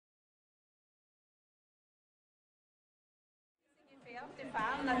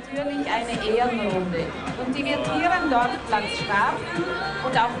fahren natürlich eine Ehrenrunde und die wird hier am Dorfplatz starten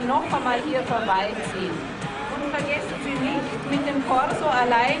und auch noch einmal hier vorbeiziehen. Und vergessen Sie nicht, mit dem Corso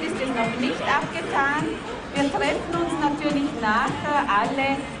allein ist es noch nicht abgetan. Wir treffen uns natürlich nachher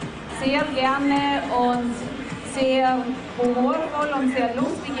alle sehr gerne und sehr humorvoll und sehr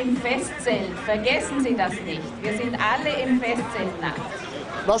lustig im Festzelt. Vergessen Sie das nicht. Wir sind alle im Festzelt nachher.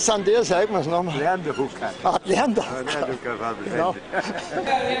 Was sind die? Sagen wir es nochmal. Lernberucker. Ah, Lernberucker. Lernberucker war Genau.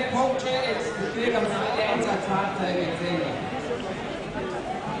 Der Punkt ist, wir haben alle unsere Fahrzeuge gesehen.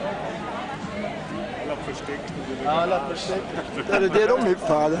 Alle versteckt. Der hat die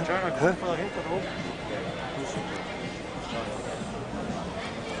rumgefahren.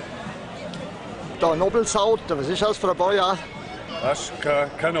 Da ein Auto, was ist das für ein Baujahr? Das ist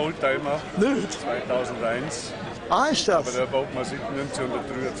kein Oldtimer. Nicht? 2001. Ah, ist Aber das? der baut man seit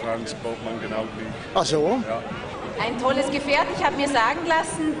 1923, baut man genau gleich. Ach so? Ja. Ein tolles Gefährt, ich habe mir sagen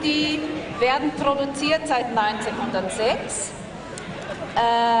lassen, die werden produziert seit 1906.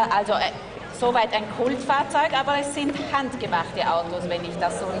 Also soweit ein Kultfahrzeug, aber es sind handgemachte Autos, wenn ich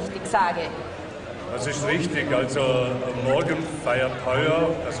das so richtig sage. Das ist richtig. Also morgen feiert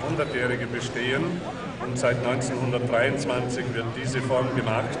heuer das 100-jährige Bestehen und seit 1923 wird diese Form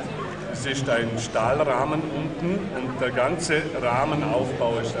gemacht. Es ist ein Stahlrahmen unten und der ganze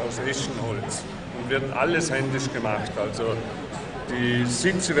Rahmenaufbau ist aus Eschenholz und wird alles händisch gemacht. Also die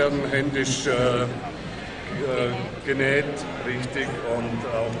Sitze werden händisch genäht, richtig, und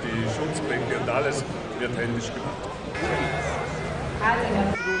auch die Schutzbleche und alles wird händisch gemacht.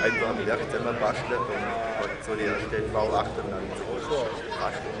 Einfach am Werkzimmer bastelt und hat so die erste V98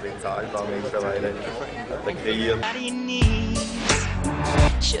 fast unbezahlbar mittlerweile kreiert.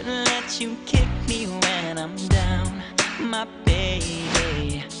 Shouldn't let you kick me when I'm down, my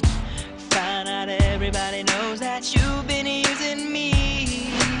baby. Find out everybody knows that you've been using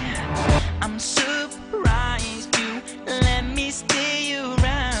me. I'm surprised you let me stay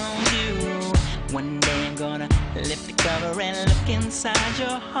around you. One day I'm gonna lift the cover and look inside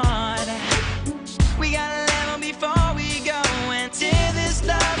your heart. We gotta level before we go and tear this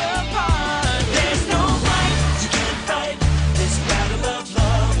love apart. There's no fight, you can't fight this battle of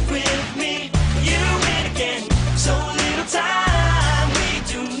love with me. You win again, so little time. We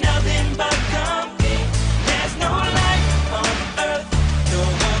do nothing but compete. There's no light on earth, no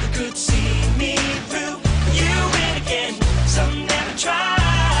one that could see me through. You win again, some never try.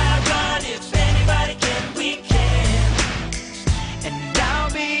 But if anybody can, we can. And I'll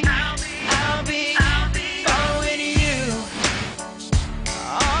be following you.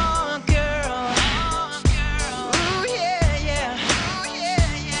 Oh, girl. Ooh, yeah.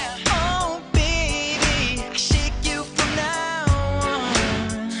 Oh, baby, I shake you from now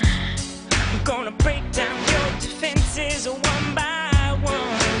on. I'm gonna break down your defenses one by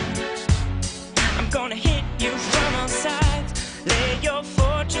one. I'm gonna hit you from all sides, lay your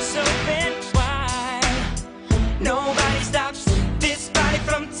fortress open wide. Nobody stops this body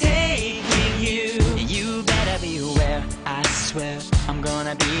from taking you. You better beware, I swear. I'm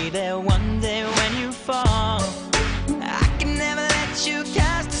gonna be there one day when you fall. I can never let you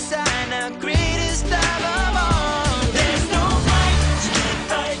cast aside the greatest love of all. There's no fight, you can't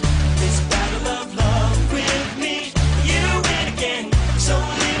fight this battle of love with me. You win again, so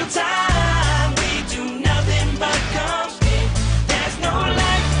little time. We do nothing but compete. There's no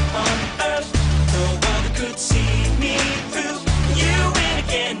light on earth, no one that could see me through. You win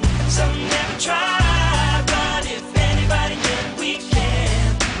again, some never try. But if anybody can, we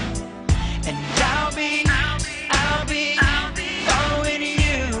can.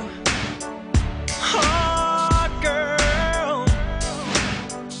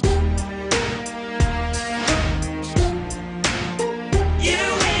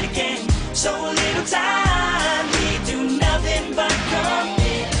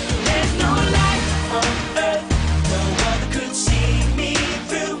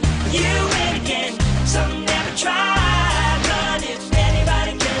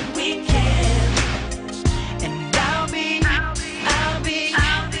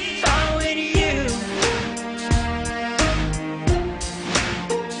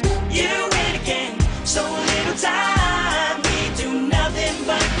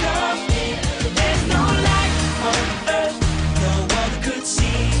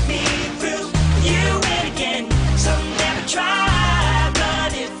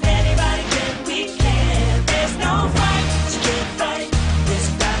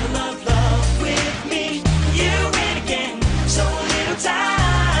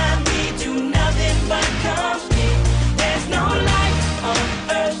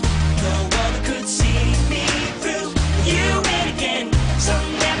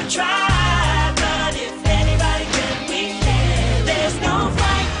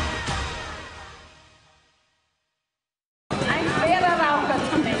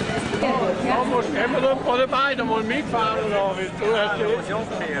 können wir alle beide mal mitfahren, oder wie du hast.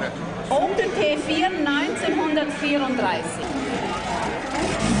 T4 1934.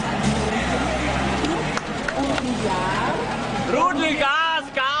 Und ein Jahr. Rudel, Gas,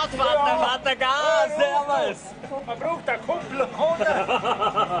 Gas, Vater, Gas, servus. Man braucht eine Kuppel,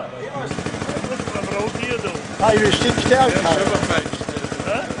 oder? Man braucht hier doch. Ah, ich will Stück stärker.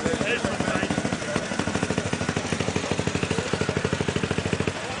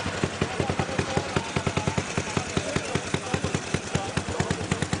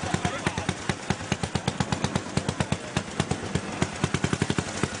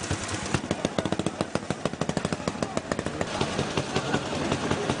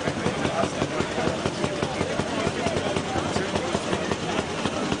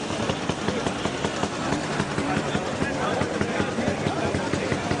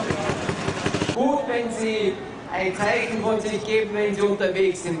 Gut, wenn Sie ein Zeichen von sich geben, wenn Sie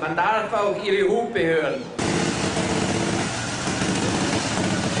unterwegs sind. Man darf auch Ihre Hupe hören.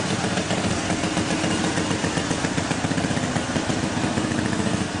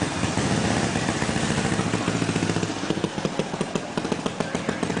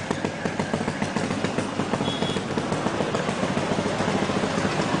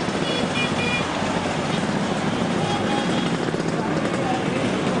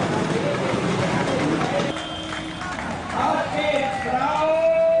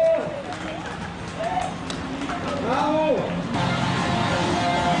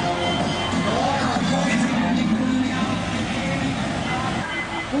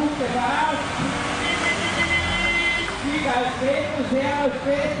 Sehr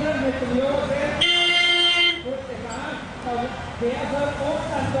später mit dem Josef. Gute Fahrt. Der und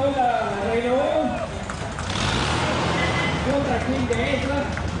dann soll der Renault. Und der Kind Esler.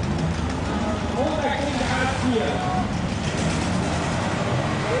 Und der Kind Hartz IV.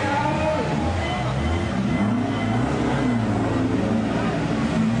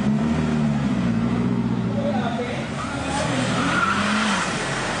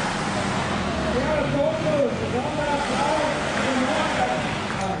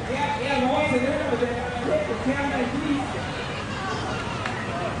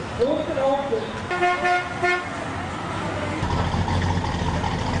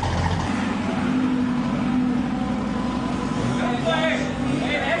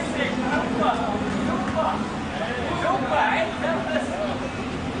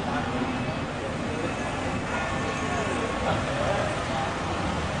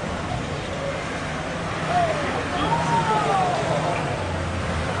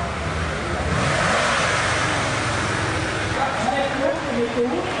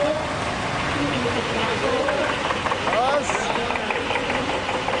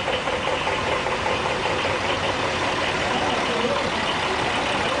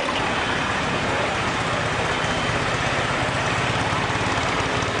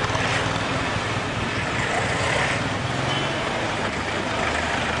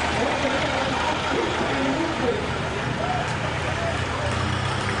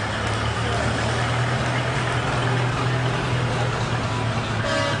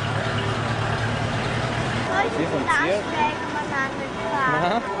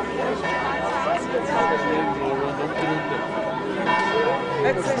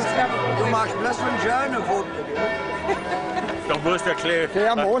 Du machst bloß ein schönes Foto. Da musst du erklären.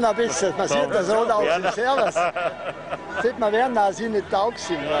 Der Mond ein bisschen, man sieht das so aus. Servus. Sieht man, werden da sie nicht taug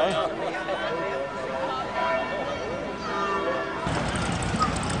sind. Ja.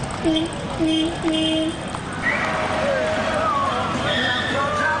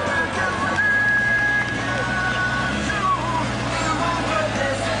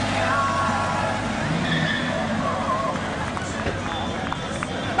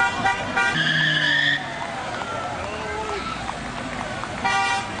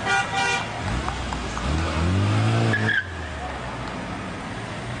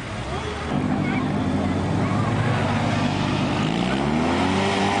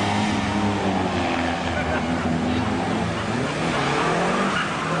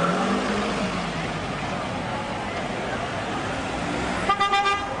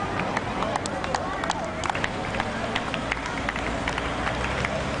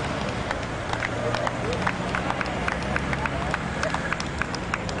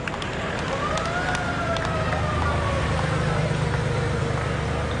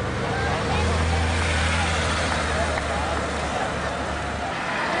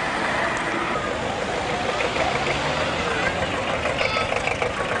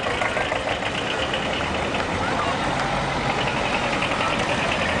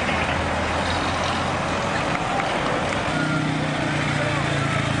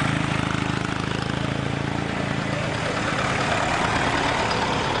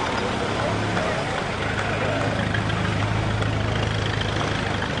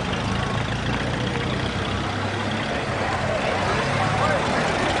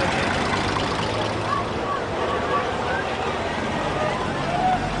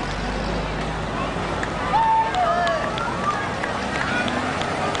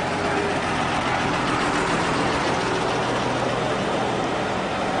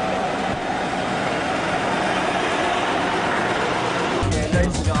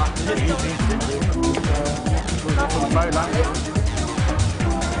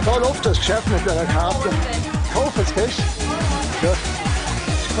 Da läuft das Geschäft mit einer Karte. Kauf das Fest. Ja.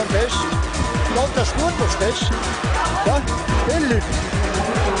 Von Fest. Läuft das gut, das Fest. Ja, billig.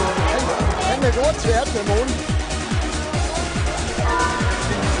 Wenn wir kurz werden im Mond.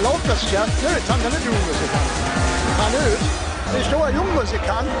 Läuft das Geschäft. Nö, jetzt haben wir nicht Jungmusikant. Ah, nö. Ist doch ein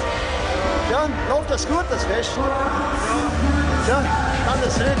Jungmusikant. Ja, läuft das gut, das Fest. Ja, kann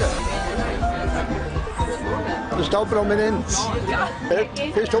das reden. Das ist da Prominenz.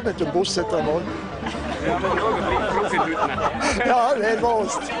 Bist du mit dem Bus nicht einmal? Ja, wer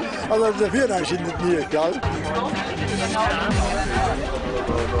weiß. Also der Vier ist nicht nie, gell?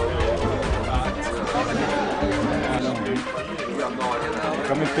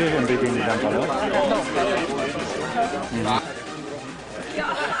 Komm mit Ferienweg in die Dampfer,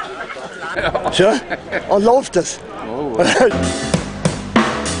 Ja, und läuft das. Oh.